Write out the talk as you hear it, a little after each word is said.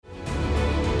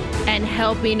and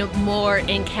helping more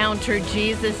encounter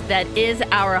Jesus. That is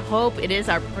our hope. It is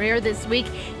our prayer this week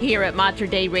here at Mater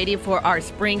Dei Radio for our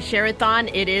Spring Share-a-thon.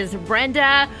 It is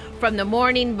Brenda from the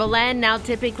Morning Blend. Now,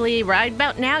 typically, right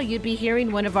about now, you'd be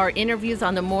hearing one of our interviews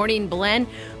on the Morning Blend.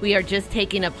 We are just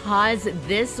taking a pause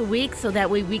this week so that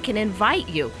way we can invite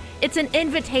you. It's an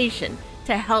invitation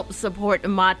to help support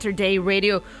Mater Dei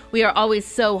Radio. We are always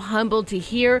so humbled to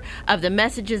hear of the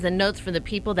messages and notes from the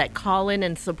people that call in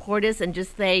and support us and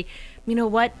just say, you know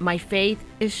what, my faith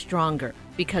is stronger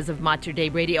because of Mater Dei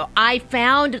Radio. I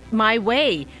found my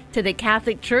way to the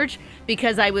Catholic Church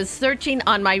because I was searching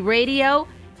on my radio,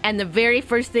 and the very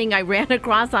first thing I ran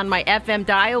across on my FM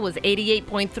dial was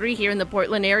 88.3 here in the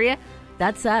Portland area.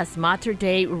 That's us, Mater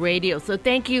Dei Radio. So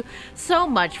thank you so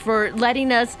much for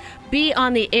letting us be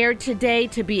on the air today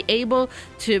to be able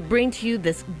to bring to you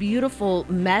this beautiful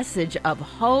message of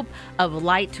hope, of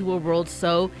light to a world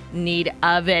so need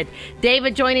of it.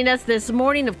 David joining us this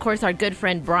morning, of course, our good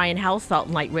friend Brian Howell, Salt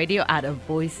and Light Radio out of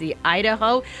Boise,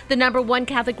 Idaho, the #1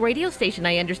 Catholic radio station,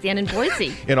 I understand, in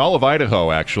Boise. In all of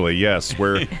Idaho, actually, yes.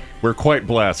 We're quite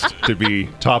blessed to be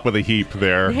top of the heap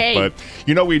there. Hey. But,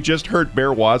 you know, we just heard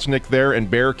Bear Wozniak there, and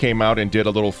Bear came out and did a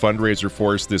little fundraiser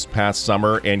for us this past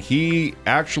summer, and he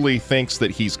actually thinks that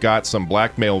he's got some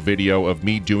blackmail video of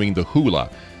me doing the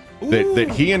hula. That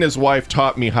he and his wife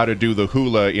taught me how to do the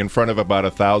hula in front of about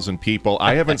 1,000 people.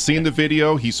 I haven't seen the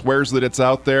video. He swears that it's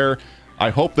out there. I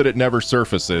hope that it never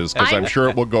surfaces, because I'm sure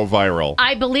it will go viral.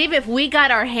 I believe if we got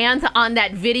our hands on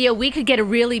that video, we could get a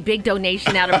really big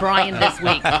donation out of Brian this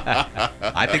week.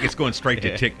 I think it's going straight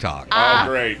to TikTok.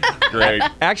 Oh, great.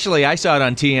 Actually, I saw it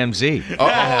on TMZ. Oh,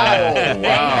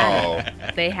 wow.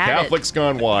 They had Catholics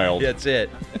Gone Wild. That's it.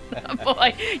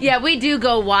 Boy, yeah, we do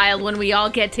go wild when we all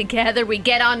get together. We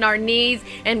get on our knees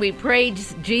and we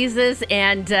praise Jesus,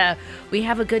 and we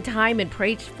have a good time and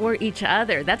pray for each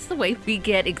other. That's the way we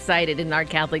get excited in our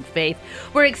Catholic faith.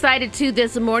 We're excited, too,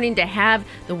 this morning to have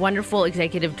the wonderful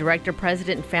executive director,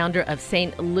 president, and founder of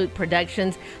St. Luke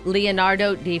Productions,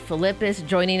 Leonardo Defilippis,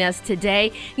 joining us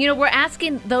today. You know, we're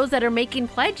asking those that are making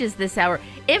pledges this hour,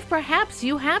 if perhaps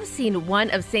you have seen one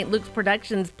of St. Luke's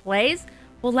Productions plays,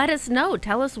 well, let us know.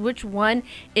 Tell us which one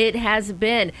it has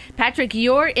been. Patrick,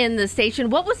 you're in the station.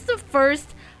 What was the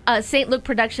first St. Luke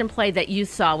production play that you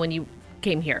saw when you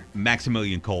came here?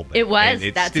 Maximilian Kolbe. It was?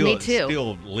 And That's still, me too. It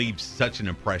still leaves such an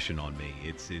impression on me.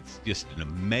 It's just an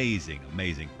amazing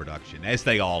production, as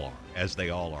they all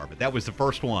are. But that was the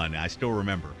first one I still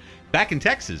remember. Back in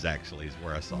Texas, actually, is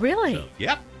where I saw Really? it.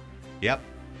 So, yep.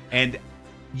 And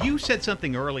you said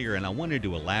something earlier, and I wanted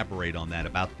to elaborate on that,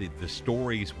 about the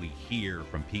stories we hear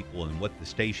from people and what the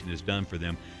station has done for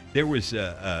them. There was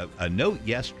a note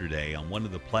yesterday on one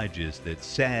of the pledges that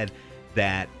said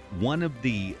that one of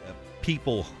the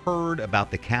people heard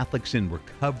about the Catholics in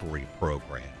Recovery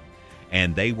program,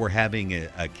 and they were having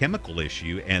a chemical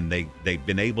issue, and they've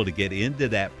been able to get into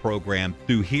that program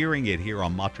through hearing it here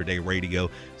on Mater Dei Radio.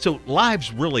 So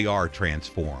lives really are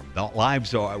transformed.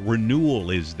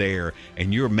 Renewal is there,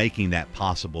 and you're making that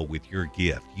possible with your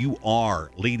gift. You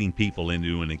are leading people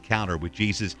into an encounter with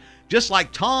Jesus, just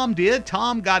like Tom did.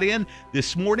 Tom got in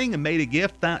this morning and made a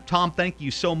gift. Tom, thank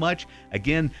you so much.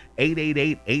 Again,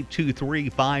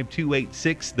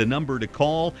 888-823-5286, the number to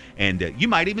call. And you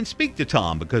might even speak to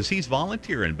Tom, because he's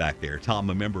volunteering back there. Tom,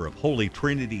 a member of Holy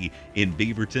Trinity in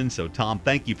Beaverton. So, Tom,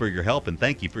 thank you for your help and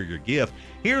thank you for your gift.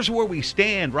 Here's where we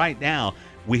stand right now.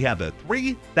 We have a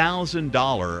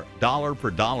 $3,000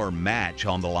 dollar-per-dollar match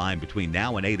on the line between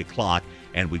now and 8 o'clock.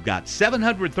 And we've got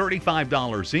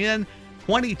 $735 in.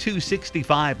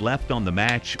 $22.65 left on the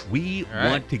match. We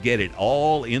want to get it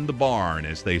all in the barn,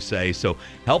 as they say. So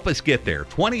help us get there.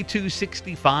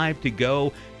 $22.65 to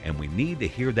go, and we need to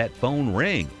hear that phone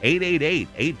ring.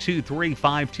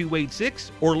 888-823-5286,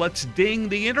 or let's ding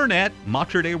the internet,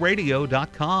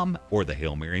 materdeiradio.com, or the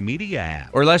Hail Mary Media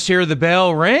app. Or let's hear the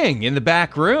bell ring in the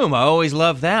back room. I always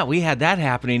love that. We had that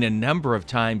happening a number of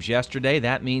times yesterday.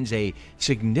 That means a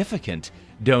significant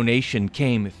donation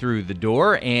came through the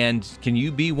door, and can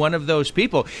you be one of those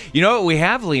people? You know what we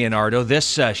have, Leonardo,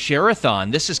 this share-a-thon.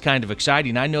 This is kind of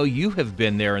exciting. I know you have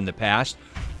been there in the past.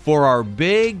 For our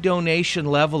big donation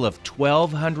level of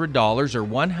 $1,200 or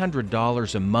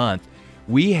 $100 a month,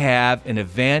 we have an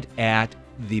event at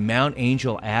the Mount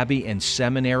Angel Abbey and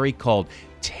Seminary called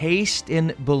Taste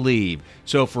and Believe.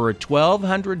 So for a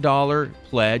 $1,200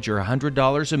 pledge or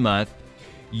 $100 a month,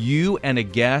 you and a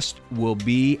guest will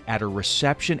be at a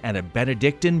reception at a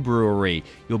Benedictine brewery.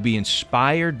 You'll be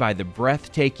inspired by the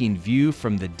breathtaking view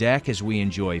from the deck as we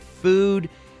enjoy food,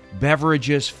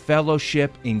 beverages,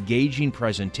 fellowship, engaging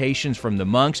presentations from the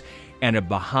monks, and a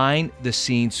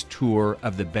behind-the-scenes tour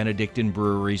of the Benedictine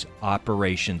Brewery's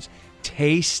operations.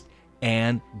 Taste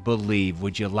and believe.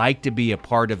 Would you like to be a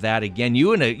part of that? Again,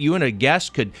 you and a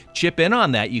guest could chip in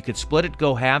on that. You could split it,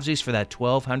 go halvesies for that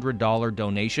 $1,200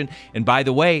 donation. And by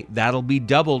the way, that'll be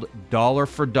doubled dollar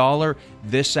for dollar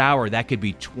this hour. That could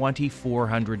be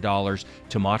 $2,400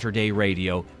 to Mater Dei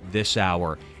Radio this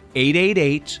hour.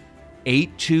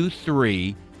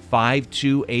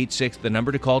 888-823-5286, the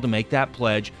number to call to make that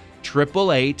pledge.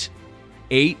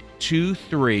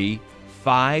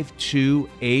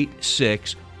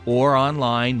 888-823-5286, or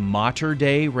online,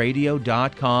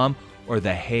 materdeiradio.com, or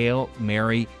the Hail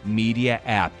Mary Media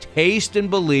app. Taste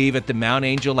and believe at the Mount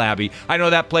Angel Abbey. I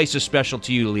know that place is special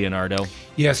to you, Leonardo.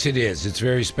 Yes, it is. It's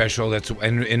very special.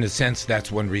 And in a sense,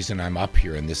 that's one reason I'm up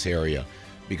here in this area,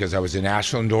 because I was in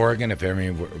Ashland, Oregon. If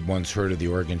anyone's heard of the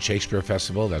Oregon Shakespeare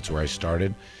Festival, that's where I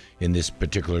started in this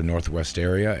particular Northwest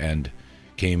area, and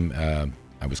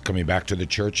I was coming back to the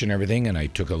church and everything, and I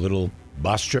took a little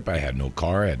bus trip. I had no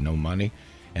car, I had no money,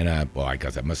 and I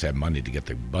guess I must have money to get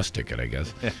the bus ticket, I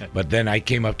guess. But then I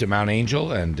came up to Mount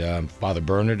Angel, and Father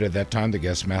Bernard at that time, the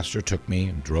guest master, took me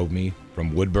and drove me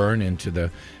from Woodburn into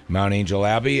the Mount Angel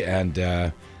Abbey, and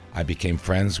I became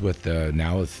friends with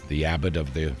now the abbot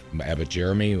Abbot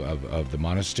Jeremy of the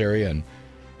monastery,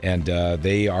 and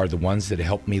they are the ones that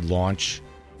helped me launch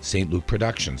St. Luke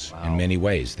Productions. Wow. In many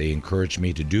ways. They encouraged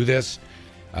me to do this.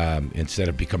 Instead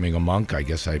of becoming a monk, I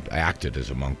guess I acted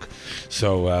as a monk.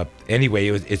 So anyway,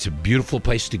 it's a beautiful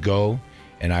place to go,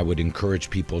 and I would encourage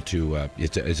people to.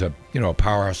 It's a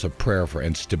powerhouse of prayer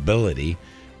and stability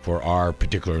for our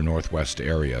particular Northwest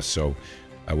area. So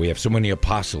we have so many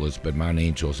apostolates, but Mount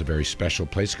Angel is a very special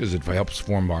place because it helps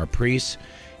form our priests.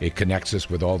 It connects us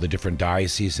with all the different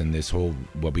dioceses in this whole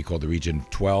what we call the Region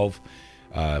 12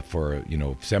 for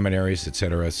seminaries,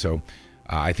 etc. So.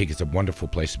 I think it's a wonderful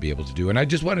place to be able to do. And I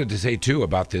just wanted to say, too,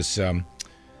 about this, you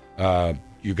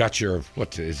got your,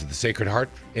 what is it, the Sacred Heart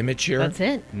image here? That's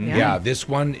it. Yeah, this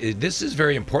is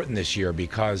very important this year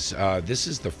because this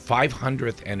is the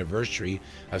 500th anniversary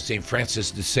of St.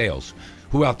 Francis de Sales.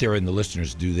 Who out there in the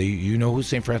listeners, you know who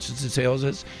St. Francis de Sales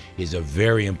is? He's a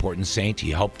very important saint.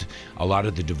 He helped a lot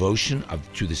of the devotion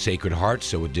to the Sacred Heart,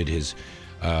 so it did his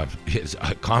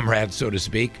comrade, so to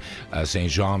speak,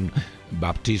 St. Jean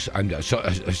Baptiste,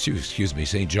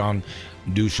 St. John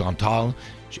du Chantal,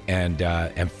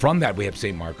 and from that we have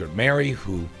St. Margaret Mary,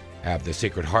 who have the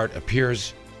Sacred Heart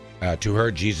appears to her.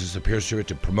 Jesus appears to her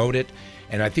to promote it,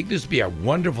 and I think this would be a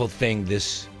wonderful thing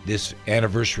this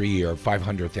anniversary year,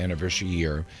 500th anniversary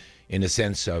year, in a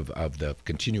sense of the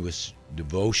continuous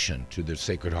devotion to the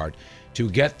Sacred Heart, to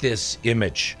get this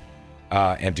image.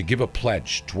 And to give a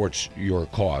pledge towards your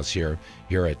cause here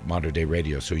at Mater Dei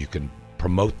Radio, so you can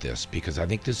promote this, because I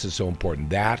think this is so important.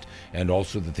 That, and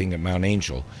also the thing at Mount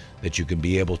Angel, that you can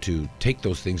be able to take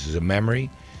those things as a memory,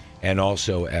 and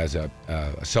also as a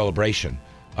celebration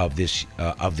of this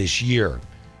year,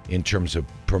 in terms of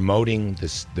promoting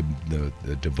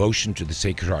the devotion to the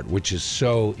Sacred Heart, which is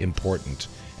so important,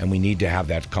 and we need to have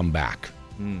that come back.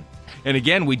 And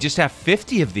again, we just have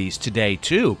 50 of these today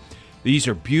too. These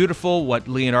are beautiful, what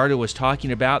Leonardo was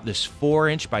talking about, this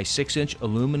 4-inch by 6-inch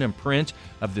aluminum print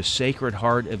of the Sacred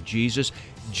Heart of Jesus.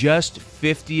 Just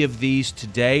 50 of these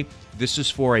today. This is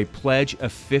for a pledge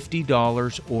of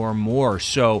 $50 or more.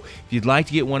 So if you'd like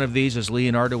to get one of these, as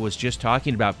Leonardo was just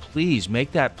talking about, please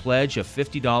make that pledge of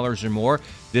 $50 or more.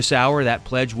 This hour, that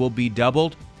pledge will be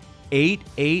doubled.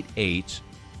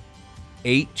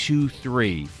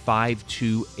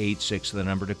 888-823-5286, the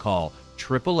number to call.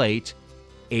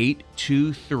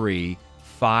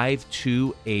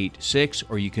 888-823-5286,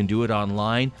 or you can do it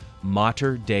online,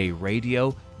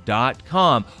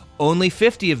 materdeiradio.com. Only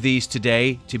 50 of these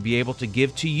today to be able to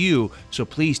give to you, so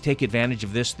please take advantage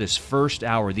of this first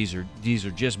hour. These are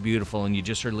just beautiful, and you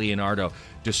just heard Leonardo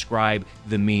describe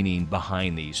the meaning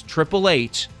behind these.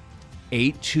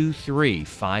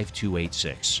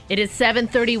 888-823-5286. It is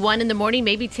 7:31 in the morning.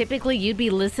 Maybe typically you'd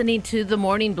be listening to the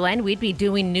Morning Blend. We'd be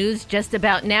doing news just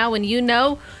about now, and you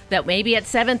know that maybe at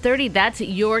 7:30 that's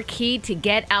your key to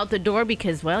get out the door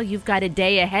because, well, you've got a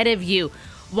day ahead of you.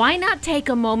 Why not take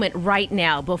a moment right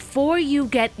now before you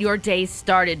get your day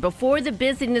started, before the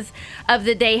busyness of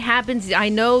the day happens? I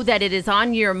know that it is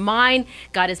on your mind.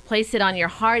 God has placed it on your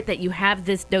heart that you have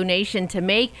this donation to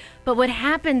make. But what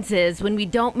happens is when we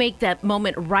don't make that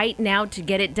moment right now to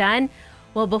get it done,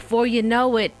 well, before you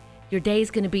know it, your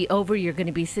day's going to be over. You're going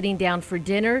to be sitting down for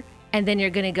dinner, and then you're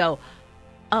going to go,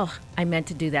 oh, I meant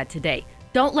to do that today.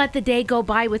 Don't let the day go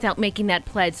by without making that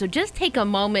pledge. So just take a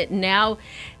moment now,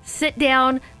 sit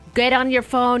down, get on your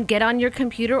phone, get on your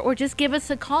computer, or just give us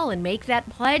a call and make that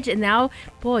pledge. And now,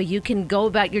 boy, you can go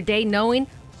about your day knowing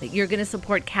that you're going to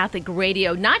support Catholic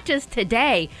radio, not just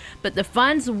today, but the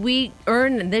funds we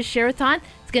earn in this share-a-thon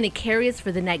is going to carry us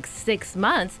for the next 6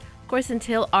 months, of course,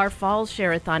 until our fall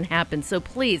share-a-thon happens. So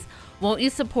please, won't you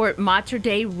support Mater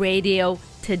Dei Radio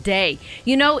today?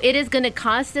 You know, it is going to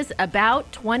cost us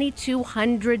about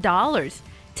 $2,200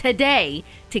 today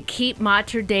to keep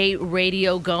Mater Dei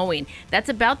Radio going. That's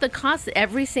about the cost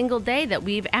every single day that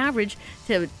we've averaged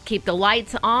to keep the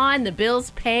lights on, the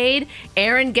bills paid.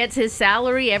 Aaron gets his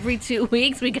salary every 2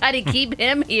 weeks. We got to keep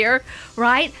him here,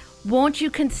 right? Won't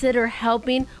you consider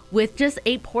helping with just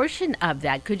a portion of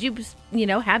that? Could you,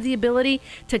 have the ability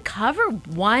to cover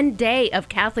one day of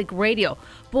Catholic radio?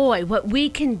 Boy, what we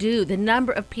can do, the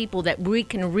number of people that we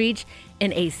can reach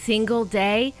in a single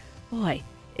day, boy,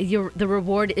 the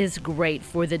reward is great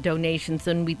for the donations,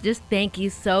 and we just thank you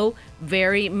so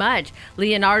very much.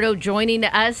 Leonardo joining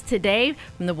us today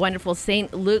from the wonderful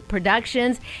St. Luke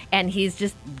Productions, and he's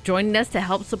just joining us to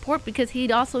help support because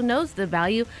he also knows the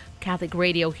value of Catholic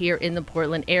radio here in the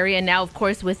Portland area. Now, of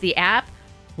course, with the app,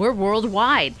 we're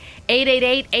worldwide.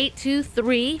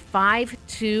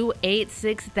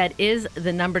 888-823-5286. That is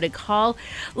the number to call.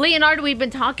 Leonardo, we've been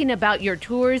talking about your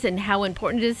tours and how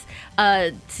important it is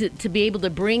to be able to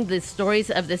bring the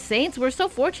stories of the saints. We're so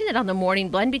fortunate on the Morning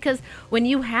Blend because when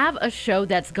you have a show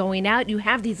that's going out, you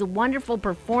have these wonderful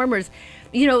performers.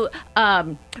 We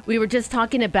were just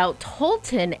talking about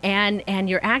Tolton and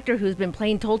your actor who's been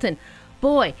playing Tolton.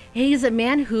 Boy, he's a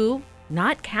man who,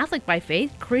 not Catholic by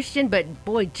faith, Christian, but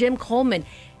boy, Jim Coleman,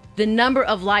 the number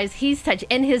of lives he's touched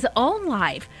in his own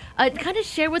life. Kind of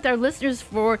share with our listeners,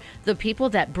 for the people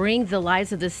that bring the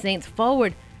lives of the saints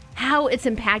forward, how it's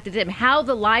impacted them, how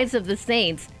the lives of the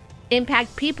saints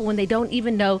impact people when they don't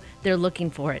even know they're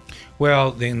looking for it.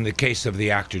 Well, in the case of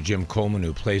the actor Jim Coleman,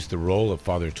 who plays the role of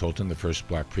Father Tolton, the first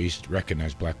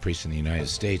recognized black priest in the United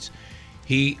States,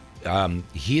 he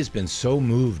has been so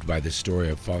moved by the story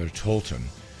of Father Tolton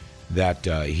that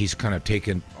he's kind of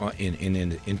taken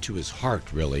into his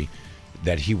heart, really,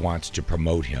 that he wants to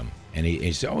promote him. And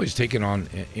he's always taken on,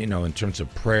 in terms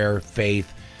of prayer,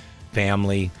 faith,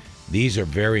 family. These are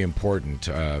very important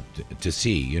to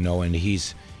see, and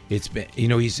he's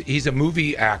a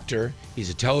movie actor.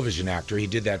 He's a television actor. He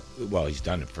did that, well, he's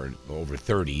done it for over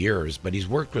 30 years, but he's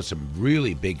worked with some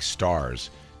really big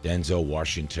stars, Denzel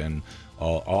Washington,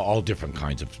 all different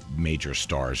kinds of major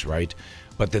stars, right?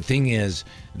 But the thing is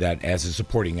that as a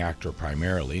supporting actor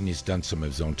primarily, and he's done some of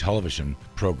his own television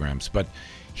programs, but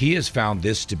he has found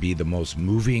this to be the most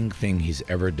moving thing he's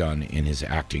ever done in his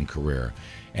acting career.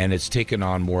 And it's taken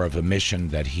on more of a mission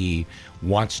that he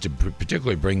wants to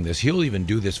particularly bring this. He'll even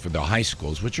do this for the high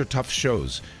schools, which are tough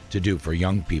shows to do for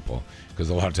young people,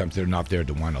 because a lot of times they're not there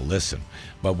to want to listen.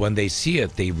 But when they see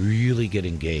it, they really get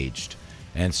engaged.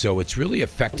 And so it's really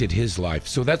affected his life.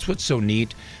 So that's what's so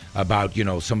neat about,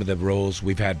 some of the roles.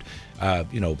 We've had,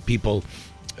 people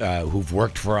who've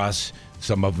worked for us.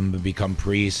 Some of them have become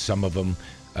priests, some of them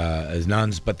as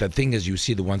nuns. But the thing is, you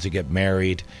see the ones that get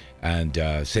married and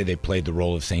say they played the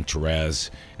role of Saint Therese,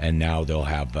 and now they'll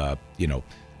have, a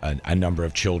number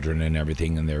of children and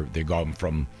everything. And they're gone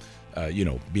from,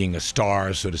 being a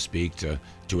star, so to speak, to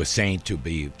a saint,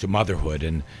 to motherhood.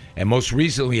 And most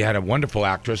recently we had a wonderful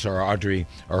actress, or Audrey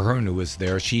Ahern, who was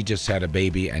there. She just had a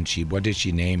baby, and what did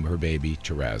she name her baby?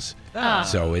 Therese.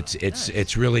 So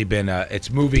it's really been it's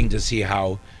moving to see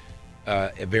how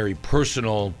a very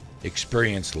personal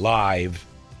experience live,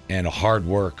 and a hard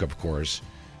work, of course,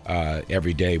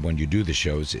 every day when you do the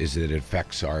shows, is that it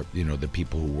affects our the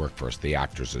people who work for us, the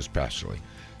actors especially.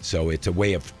 So it's a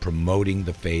way of promoting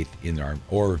the faith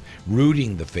or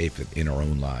rooting the faith in our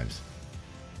own lives.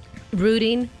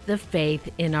 Rooting the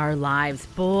faith in our lives,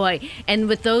 boy. And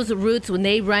with those roots, when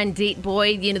they run deep,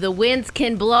 boy, the winds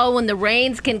can blow and the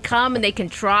rains can come and they can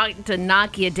try to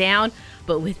knock you down.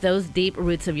 But with those deep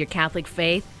roots of your Catholic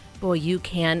faith, boy, you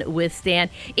can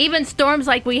withstand even storms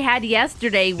like we had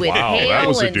yesterday with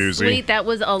hail and sleet. That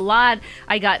was a lot.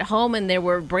 I got home and there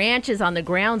were branches on the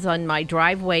grounds on my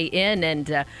driveway in,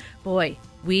 and boy,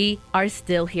 we are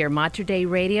still here. Mater Dei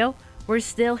Radio, we're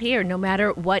still here no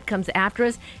matter what comes after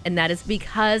us, and that is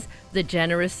because the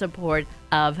generous support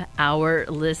of our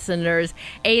listeners.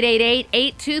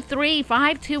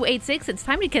 888-823-5286. It's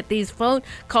time to get these phone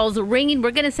calls ringing. We're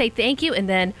going to say thank you, and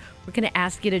then we're going to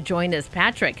ask you to join us.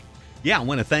 Patrick. Yeah, I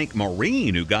want to thank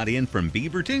Maureen, who got in from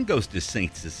Beaverton, goes to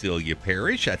St. Cecilia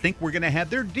Parish. I think we're going to have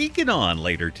their deacon on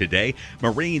later today.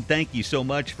 Maureen, thank you so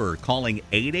much for calling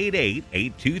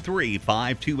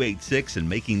 888-823-5286 and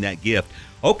making that gift.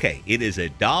 Okay, it is a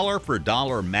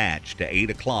dollar-for-dollar match to 8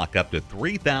 o'clock, up to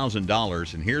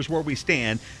 $3,000. And here's where we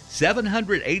stand.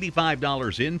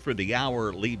 $785 in for the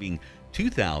hour, leaving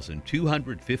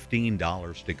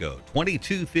 $2,215 to go.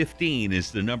 $2,215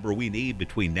 is the number we need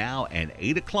between now and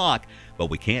 8 o'clock, but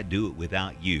we can't do it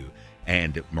without you.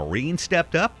 And Maureen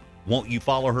stepped up. Won't you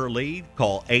follow her lead?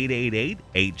 Call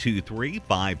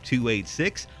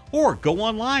 888-823-5286 or go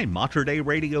online,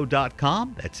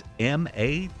 materdeiradio.com. That's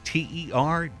MATERDEI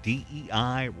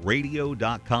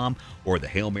radio.com or the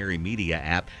Hail Mary Media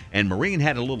app. And Maureen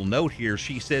had a little note here.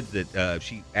 She said that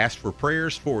she asked for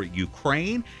prayers for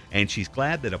Ukraine, and she's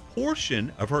glad that a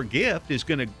portion of her gift is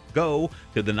going to go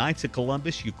to the Knights of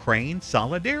Columbus Ukraine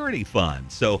Solidarity Fund.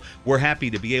 So we're happy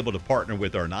to be able to partner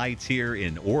with our Knights here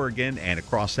in Oregon and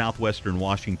across southwestern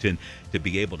Washington to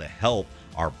be able to help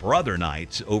our brother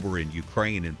Knights over in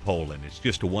Ukraine and Poland. It's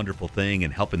just a wonderful thing,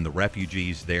 and helping the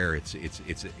refugees there. It's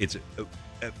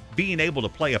being able to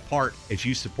play a part as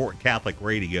you support Catholic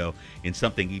radio in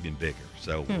something even bigger.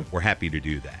 So we're happy to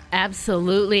do that.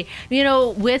 Absolutely. You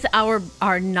know, with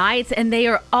our Knights, and they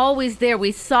are always there.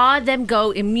 We saw them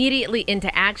go immediately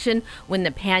into action when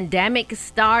the pandemic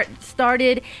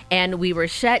started and we were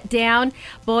shut down.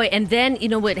 Boy, and then, you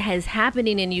know, what is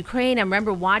happening in Ukraine, I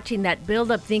remember watching that build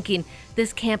up thinking,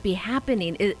 this can't be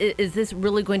happening. Is this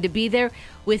really going to be there?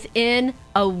 Within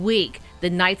a week, the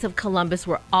Knights of Columbus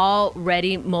were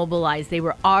already mobilized. They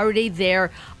were already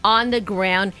there on the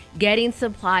ground, getting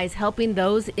supplies, helping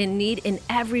those in need in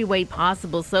every way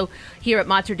possible. So here at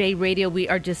Mater Dei Radio, we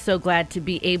are just so glad to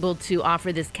be able to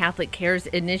offer this Catholic Cares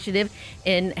initiative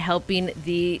in helping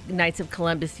the Knights of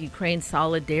Columbus Ukraine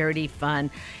Solidarity Fund.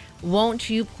 Won't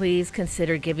you please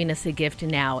consider giving us a gift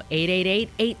now?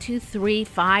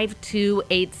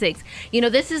 888-823-5286. You know,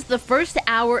 this is the first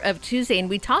hour of Tuesday, and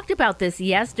we talked about this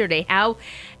yesterday, how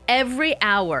every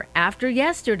hour after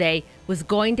yesterday was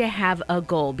going to have a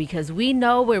goal, because we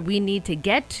know where we need to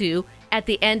get to at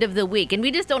the end of the week. And we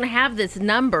just don't have this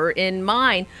number in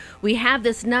mind. We have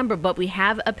this number, but we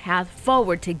have a path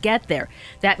forward to get there.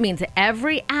 That means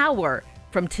every hour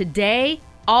from today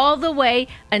all the way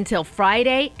until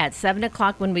Friday at 7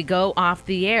 o'clock when we go off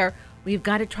the air, we've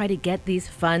got to try to get these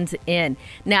funds in.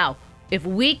 Now, if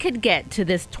we could get to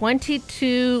this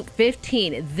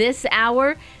 22:15 this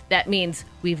hour, that means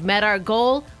we've met our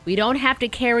goal. We don't have to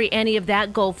carry any of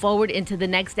that goal forward into the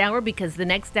next hour, because the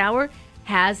next hour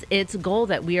has its goal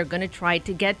that we are going to try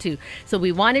to get to. So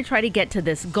we want to try to get to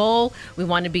this goal. We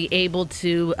want to be able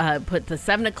to put the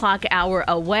 7 o'clock hour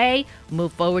away,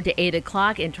 move forward to 8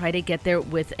 o'clock, and try to get there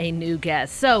with a new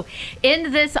guest. So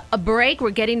in this break, we're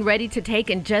getting ready to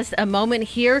take in just a moment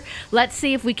here. Let's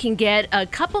see if we can get a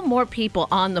couple more people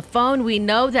on the phone. We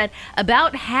know that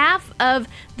about half of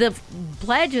the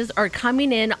pledges are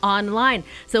coming in online.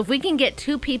 So if we can get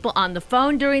 2 people on the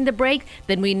phone during the break,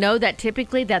 then we know that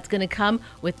typically that's going to come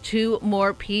with 2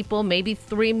 more people, maybe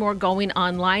 3 more going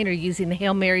online or using the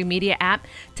Hail Mary Media app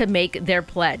to make their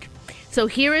pledge. So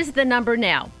here is the number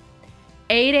now.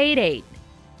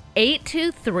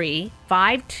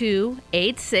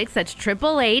 888-823-5286. That's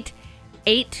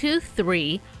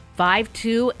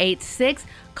 888-823-5286.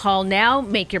 Call now,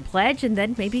 make your pledge, and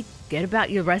then maybe get about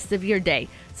your rest of your day.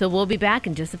 So we'll be back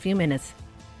in just a few minutes.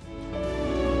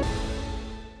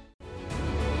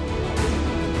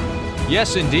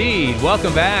 Yes, indeed.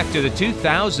 Welcome back to the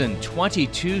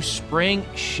 2022 Spring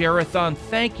Share-a-thon.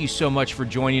 Thank you so much for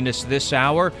joining us this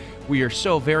hour. We are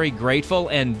so very grateful.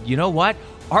 And you know what?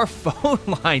 Our phone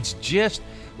lines just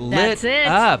lit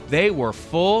up. They were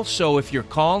full. So if you're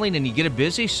calling and you get a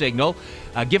busy signal,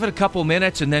 give it a couple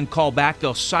minutes and then call back.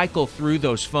 They'll cycle through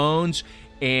those phones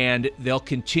and they'll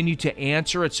continue to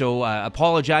answer it. So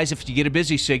apologize if you get a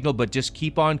busy signal, but just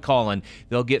keep on calling.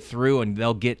 They'll get through and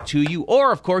they'll get to you.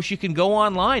 Or, of course, you can go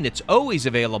online. It's always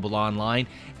available online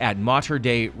at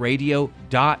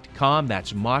materdeiradio.com.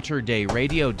 That's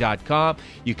materdeiradio.com.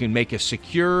 You can make a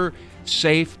secure,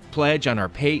 safe pledge on our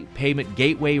payment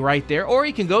gateway right there, or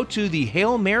you can go to the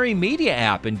Hail Mary Media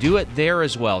app and do it there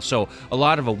as well. So a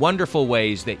lot of wonderful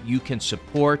ways that you can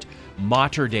support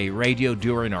Mater Dei Radio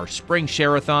during our Spring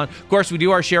Share-a-thon. Of course, we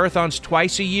do our Share-a-thons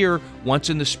twice a year, once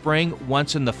in the spring,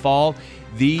 once in the fall.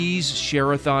 These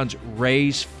Share-a-thons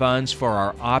raise funds for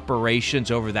our operations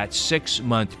over that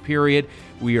 6-month period.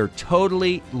 We are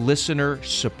totally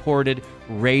listener-supported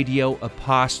radio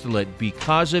apostolate.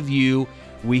 Because of you,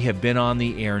 we have been on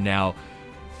the air now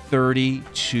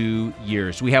 32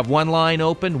 years. We have one line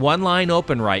open right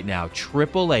now,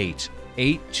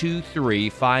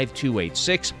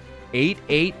 888-823-5286,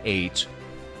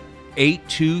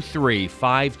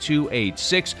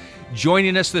 823-5286.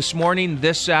 Joining us this morning,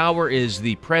 this hour, is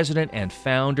the president and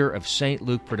founder of St.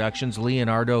 Luke Productions,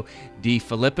 Leonardo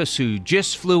Defilippis, who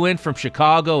just flew in from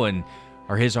Chicago, and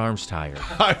are his arms tired?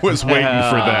 I was waiting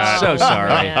for that. So sorry.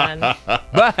 Man.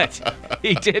 But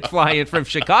he did fly in from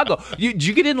Chicago. Did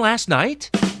you get in last night?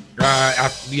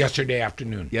 Yesterday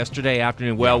afternoon. Yesterday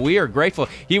afternoon. Well, we are grateful.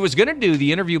 He was going to do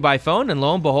the interview by phone, and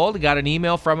lo and behold, he got an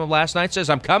email from him last night, says,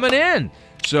 I'm coming in.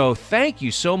 So thank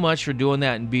you so much for doing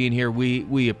that and being here.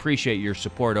 We appreciate your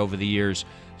support over the years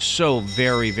so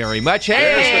very, very much.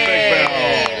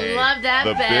 Hey! Love that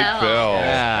The bell. big bell.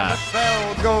 Yeah.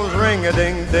 Bell goes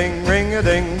ring-a-ding-ding,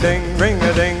 ring-a-ding-ding,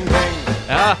 ring-a-ding-ding.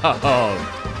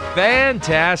 Oh,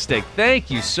 fantastic.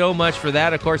 Thank you so much for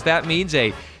that. Of course, that means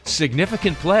a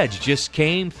significant pledge just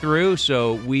came through,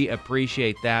 so we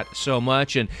appreciate that so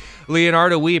much. And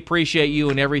Leonardo, we appreciate you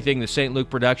and everything that St.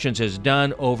 Luke Productions has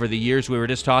done over the years. We were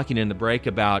just talking in the break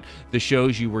about the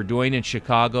shows you were doing in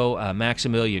Chicago,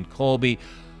 Maximilian Kolbe.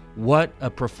 What a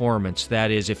performance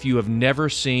that is. If you have never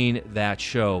seen that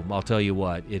show, I'll tell you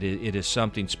what, it is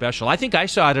something special. I think I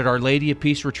saw it at Our Lady of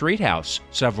Peace Retreat House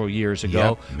several years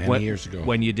ago. Yep, many years ago.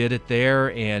 When you did it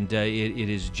there, and it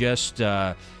is just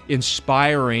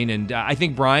inspiring. And I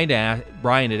think Brian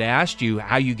had asked you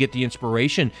how you get the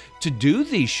inspiration to do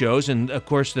these shows. And, of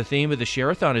course, the theme of the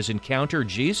Share-a-thon is Encounter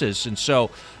Jesus. And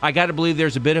so I got to believe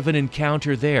there's a bit of an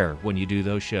encounter there when you do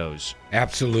those shows.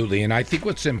 Absolutely. And I think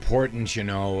what's important,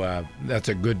 that's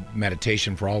a good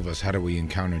meditation for all of us. How do we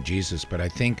encounter Jesus? But I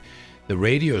think the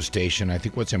radio station, I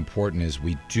think what's important is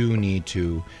we do need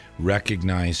to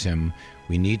recognize him.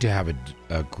 We need to have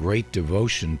a great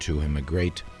devotion to him, a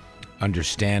great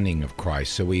understanding of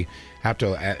Christ. So we have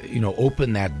to,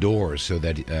 open that door so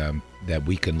that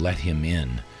we can let him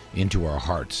into our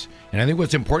hearts. And I think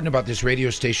what's important about this radio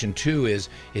station too is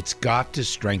it's got to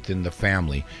strengthen the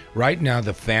family. Right now,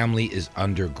 the family is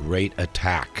under great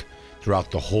attack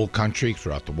throughout the whole country,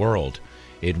 throughout the world.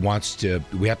 We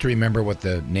have to remember what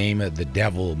the name of the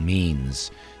devil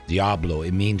means. Diablo,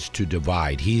 it means to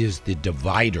divide. He is the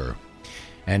divider.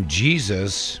 And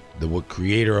Jesus, the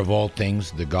creator of all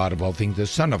things, the God of all things, the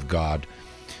Son of God,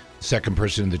 second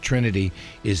person of the Trinity,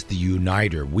 is the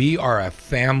uniter. We are a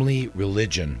family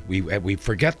religion. We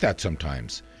forget that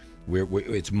sometimes.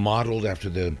 It's modeled after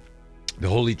the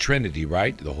Holy Trinity,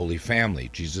 right? The Holy Family,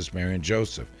 Jesus, Mary, and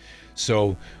Joseph.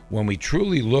 So when we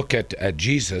truly look at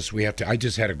Jesus, we have to. I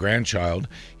just had a grandchild.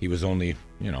 He was only,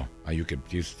 he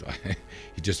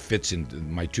just fits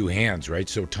in my two hands, right?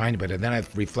 So tiny. But then I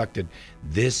reflected,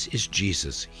 this is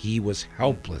Jesus. He was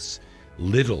helpless,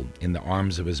 little in the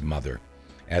arms of his mother,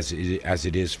 as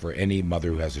it is for any mother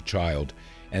who has a child.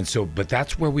 And so, but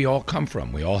that's where we all come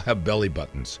from. We all have belly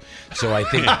buttons. So I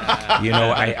think,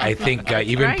 I think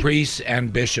even right. priests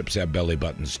and bishops have belly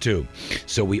buttons too.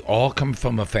 So we all come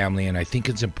from a family, and I think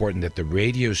it's important that the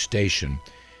radio station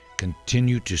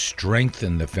continue to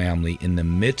strengthen the family in the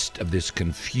midst of this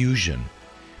confusion,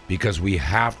 because we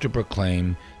have to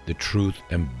proclaim the truth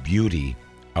and beauty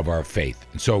of our faith.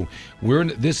 And so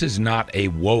this is not a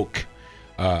woke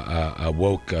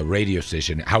radio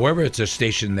station. However, it's a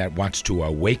station that wants to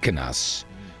awaken us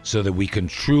so that we can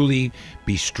truly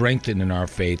be strengthened in our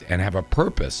faith and have a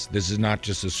purpose. This is not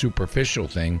just a superficial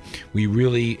thing. We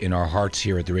really, in our hearts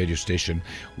here at the radio station,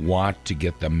 want to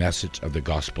get the message of the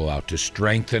gospel out, to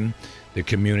strengthen the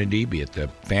community, be it the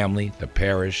family, the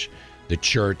parish, the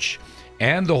church,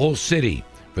 and the whole city,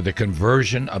 for the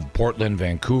conversion of Portland,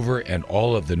 Vancouver, and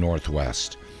all of the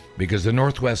Northwest. Because the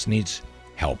Northwest needs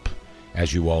help,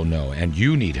 as you all know, and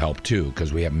you need help too,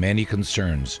 because we have many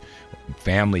concerns,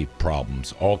 family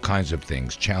problems, all kinds of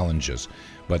things, challenges,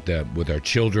 but with our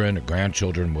children, or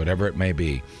grandchildren, whatever it may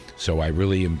be. So I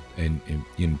really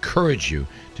encourage you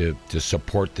to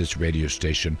support this radio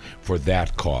station for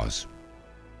that cause.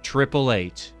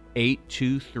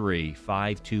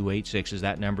 888-823-5286 is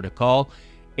that number to call.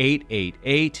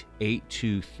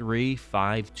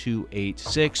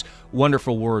 888-823-5286.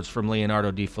 Wonderful words from Leonardo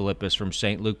Defilippis from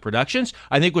St. Luke Productions.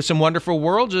 I think with some wonderful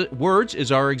words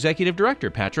is our executive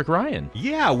director, Patrick Ryan.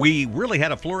 Yeah, we really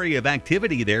had a flurry of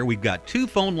activity there. We've got two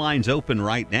phone lines open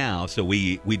right now, so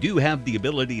we do have the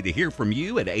ability to hear from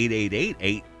you at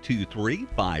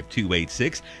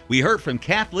 888-823-5286. We heard from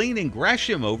Kathleen and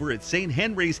Gresham over at St.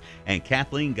 Henry's, and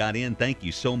Kathleen got in. Thank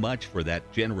you so much for that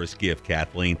generous gift,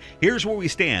 Kathleen. Here's where we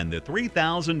stand. The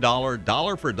 $3,000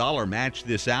 dollar-for-dollar match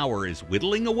this hour is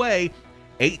whittling away.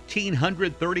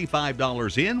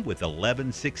 $1,835 in with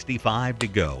 $1,165 to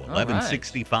go.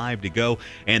 $1,165 to go,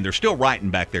 and they're still writing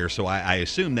back there, so I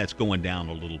assume that's going down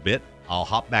a little bit. I'll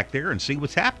hop back there and see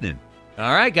what's happening.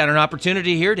 All right, got an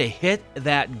opportunity here to hit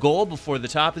that goal before the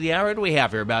top of the hour. What do we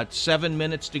have here? About 7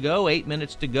 minutes to go, 8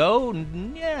 minutes to go?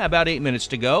 Yeah, about 8 minutes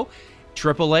to go.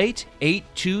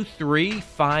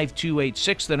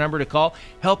 888-823-5286, the number to call.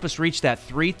 Help us reach that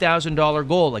 $3,000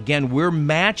 goal. Again, we're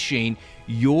matching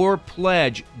your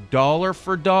pledge dollar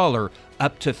for dollar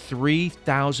up to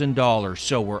 $3,000.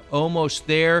 So we're almost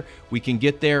there. We can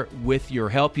get there with your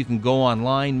help. You can go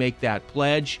online, make that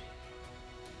pledge,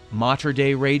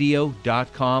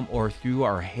 materdeiradio.com, or through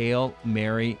our Hail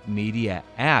Mary Media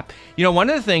app. You know, one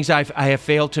of the things I have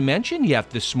failed to mention yet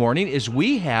this morning is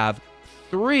we have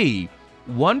 3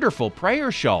 wonderful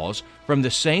prayer shawls from the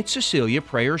St. Cecilia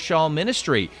Prayer Shawl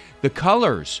Ministry. The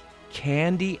colors,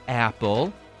 candy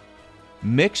apple,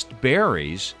 mixed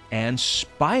berries, and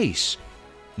spice.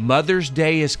 Mother's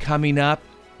Day is coming up.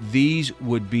 These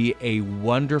would be a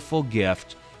wonderful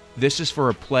gift. This is for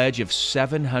a pledge of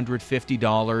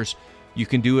 $750. You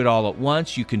can do it all at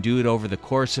once. You can do it over the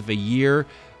course of a year.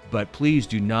 But please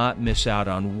do not miss out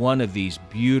on one of these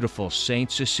beautiful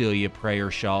St. Cecilia prayer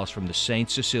shawls from the St.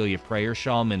 Cecilia Prayer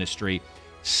Shawl Ministry.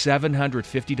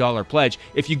 $750 pledge.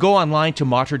 If you go online to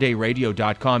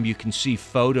materdeiradio.com, you can see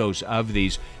photos of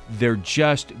these. They're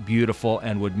just beautiful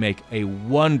and would make a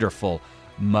wonderful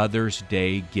Mother's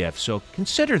Day gift. So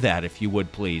consider that if you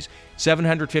would, please.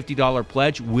 $750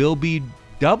 pledge will be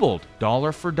doubled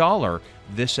dollar for dollar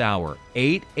this hour.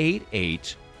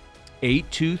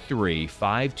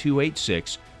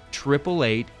 888-823-5286,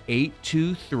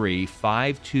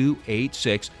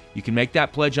 888-823-5286. You can make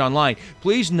that pledge online.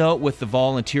 Please note with the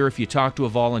volunteer, if you talk to a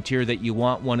volunteer, that you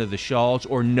want one of the shawls,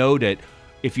 or note it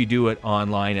if you do it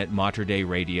online at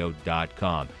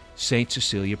materdeiradio.com. St.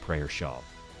 Cecilia Prayer Shawl.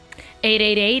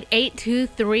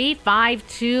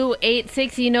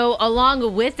 888-823-5286. You know,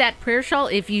 along with that prayer shawl,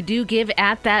 if you do give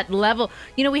at that level,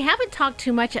 you know, we haven't talked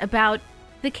too much about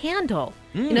the candle.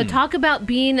 You know, talk about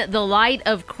being the light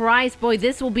of Christ. Boy,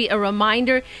 this will be a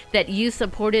reminder that you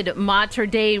supported Mater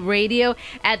Dei Radio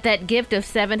at that gift of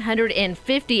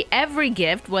 $750. Every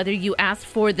gift, whether you ask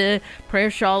for the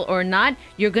prayer shawl or not,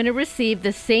 you're going to receive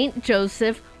the St.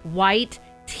 Joseph white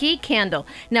tea candle.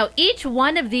 Now, each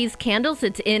one of these candles,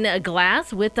 it's in a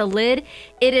glass with a lid.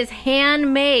 It is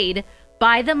handmade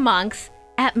by the monks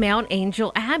at Mount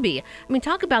Angel Abbey. I mean,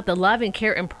 talk about the love and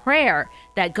care and prayer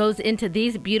that goes into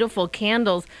these beautiful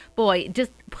candles. Boy, just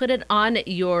put it on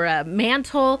your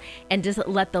mantle and just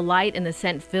let the light and the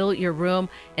scent fill your room.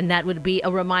 And that would be a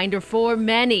reminder for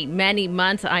many, many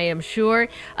months, I am sure,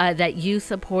 that you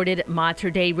supported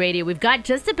Mater Dei Radio. We've got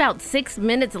just about 6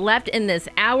 minutes left in this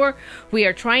hour. We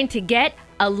are trying to get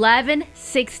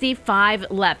 $11.65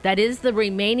 left. That is the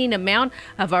remaining amount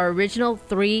of our original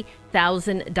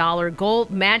 $3,000 goal.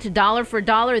 Match dollar for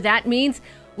dollar. That means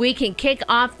we can kick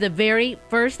off the very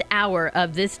first hour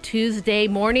of this Tuesday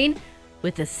morning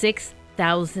with a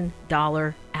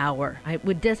 $6,000 hour. It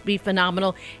would just be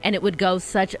phenomenal, and it would go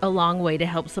such a long way to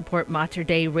help support Mater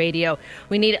Dei Radio.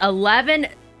 We need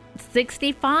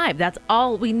 $11.65. That's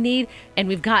all we need, and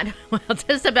we've got, well,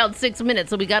 just about 6 minutes,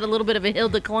 so we got a little bit of a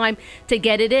hill to climb to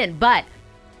get it in. But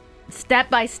step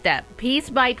by step,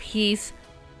 piece by piece,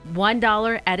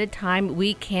 $1 at a time,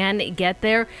 we can get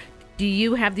there. Do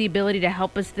you have the ability to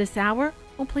help us this hour?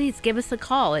 Well, please give us a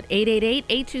call at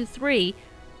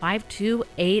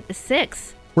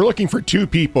 888-823-5286. We're looking for 2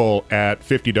 people at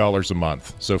 $50 a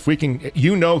month. So if we can,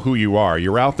 you know who you are.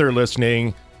 You're out there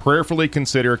listening. Prayerfully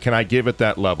consider, can I give at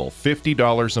that level?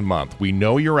 $50 a month. We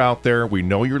know you're out there. We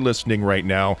know you're listening right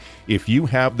now. If you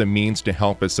have the means to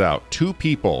help us out, 2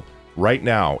 people right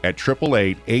now at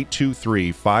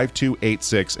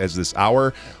 888-823-5286 as this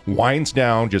hour winds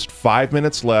down, just 5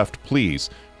 minutes left.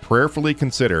 Please prayerfully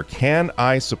consider, can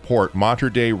I support Mater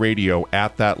Dei Radio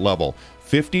at that level?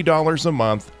 $50 a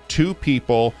month, 2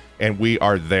 people, and we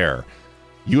are there.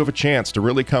 You have a chance to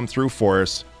really come through for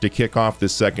us to kick off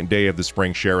this second day of the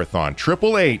Spring Share-a-thon.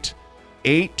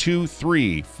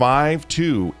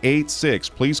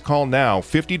 888-823-5286. Please call now.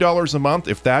 $50 a month.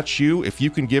 If that's you, if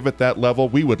you can give at that level,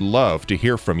 we would love to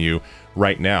hear from you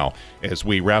right now as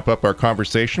we wrap up our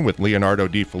conversation with Leonardo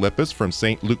Defilippis from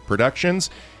St. Luke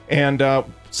Productions. And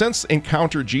since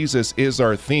Encounter Jesus is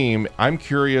our theme, I'm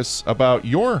curious about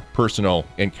your personal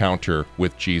encounter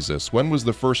with Jesus. When was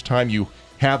the first time you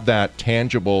had that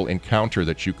tangible encounter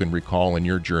that you can recall in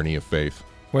your journey of faith?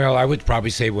 Well, I would probably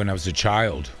say when I was a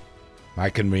child. I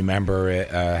can remember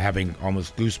having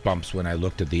almost goosebumps when I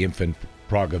looked at the infant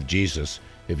Prague of Jesus,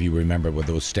 if you remember, with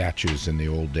those statues in the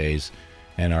old days,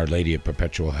 and Our Lady of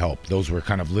Perpetual Help. Those were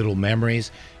kind of little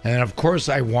memories. And then, of course,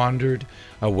 I wandered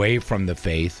away from the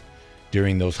faith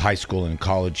during those high school and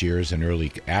college years and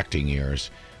early acting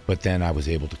years but then I was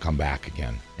able to come back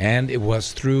again. And it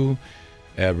was through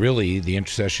really the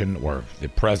intercession or the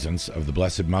presence of the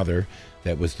Blessed Mother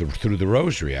that was through the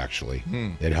Rosary, actually,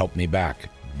 that helped me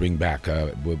bring back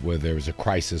where there was a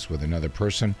crisis with another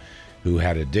person who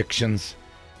had addictions.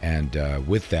 And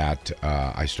with that,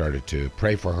 I started to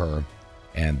pray for her,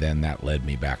 and then that led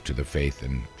me back to the faith,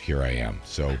 and here I am.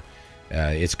 So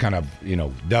it's kind of,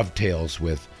 dovetails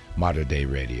with Mater Dei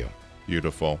Radio.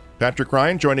 Beautiful. Patrick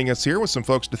Ryan joining us here with some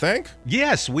folks to thank.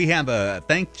 Yes, we have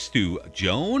thanks to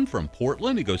Joan from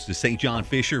Portland, who goes to St. John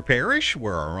Fisher Parish,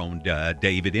 where our own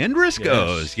David Indris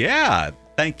goes. Yeah.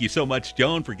 Thank you so much,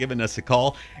 Joan, for giving us a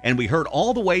call. And we heard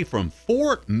all the way from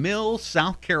Fort Mill,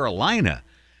 South Carolina.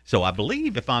 So I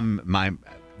believe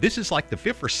this is like the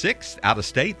 5th or 6th out of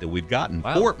state that we've gotten.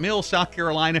 Wow. Fort Mill, South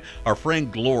Carolina. Our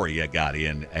friend Gloria got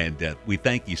in, and we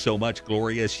thank you so much,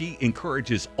 Gloria. She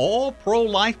encourages all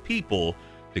pro-life people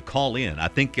to call in. I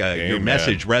think your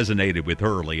message resonated with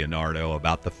her, Leonardo,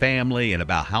 about the family and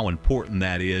about how important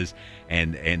that is,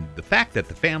 and the fact that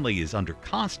the family is under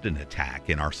constant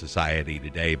attack in our society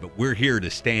today, but we're here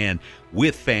to stand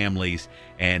with families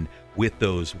and with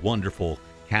those wonderful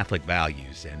Catholic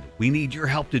values, and we need your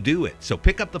help to do it. So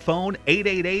pick up the phone,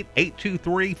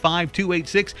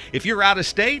 888-823-5286. If you're out of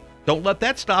state, don't let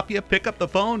that stop you. Pick up the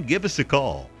phone, give us a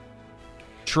call.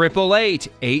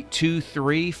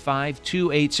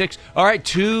 888-823-5286. All right,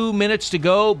 2 minutes to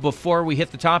go before we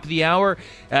hit the top of the hour.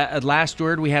 Last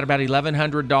word, we had about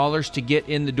 $1,100 to get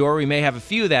in the door. We may have a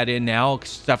few of that in now,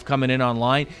 stuff coming in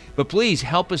online. But please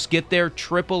help us get there.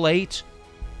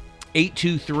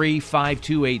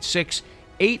 888-823-5286.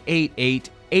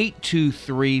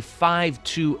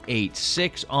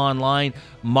 888-823-5286 online,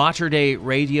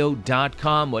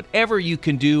 materdeiradio.com. Whatever you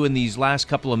can do in these last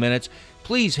couple of minutes,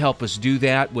 please help us do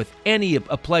that with a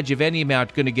pledge of any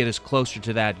amount going to get us closer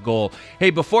to that goal. Hey,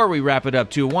 before we wrap it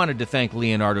up, too, I wanted to thank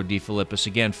Leonardo Defilippis,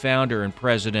 again, founder and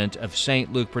president of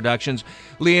St. Luke Productions.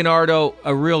 Leonardo,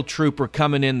 a real trooper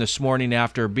coming in this morning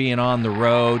after being on the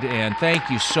road, and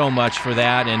thank you so much for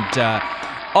that. And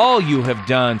all you have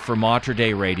done for Mater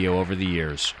Dei Radio over the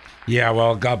years. Yeah,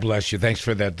 well, God bless you. Thanks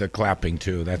for the clapping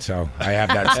too. That's how I have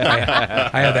that.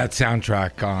 I have that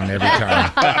soundtrack on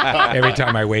every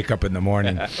time I wake up in the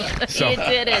morning. So, you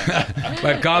did it.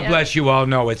 But God bless you all.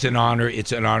 No, it's an honor.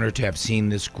 It's an honor to have seen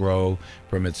this grow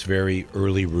from its very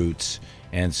early roots.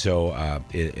 And so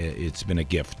it's been a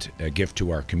gift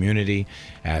to our community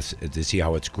to see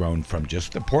how it's grown from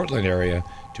just the Portland area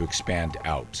to expand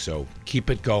out. So keep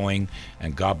it going,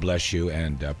 and God bless you,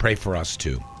 and pray for us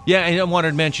too. Yeah, and I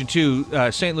wanted to mention too,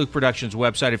 St. Luke Productions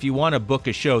website, if you want to book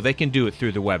a show, they can do it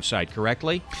through the website,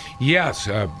 correctly? Yes,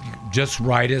 just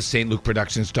write us,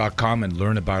 stlukeproductions.com, and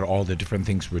learn about all the different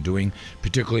things we're doing.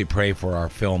 Particularly pray for our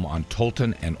film on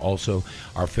Tolton and also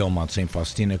our film on St.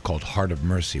 Faustina called Heart of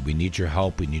Mercy. We need your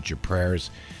help. We need your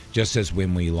prayers. Just as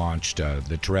when we launched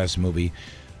the Therese movie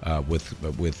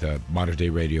with Mater Dei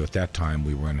Radio at that time,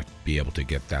 we were going to be able to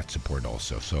get that support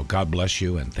also. So God bless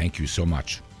you, and thank you so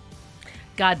much.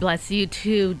 God bless you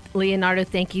too, Leonardo.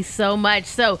 Thank you so much.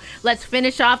 So let's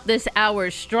finish off this hour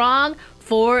strong.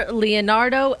 For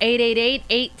Leonardo,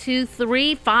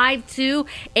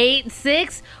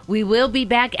 888-823-5286. We will be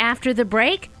back after the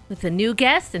break with a new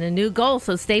guest and a new goal,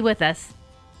 so stay with us.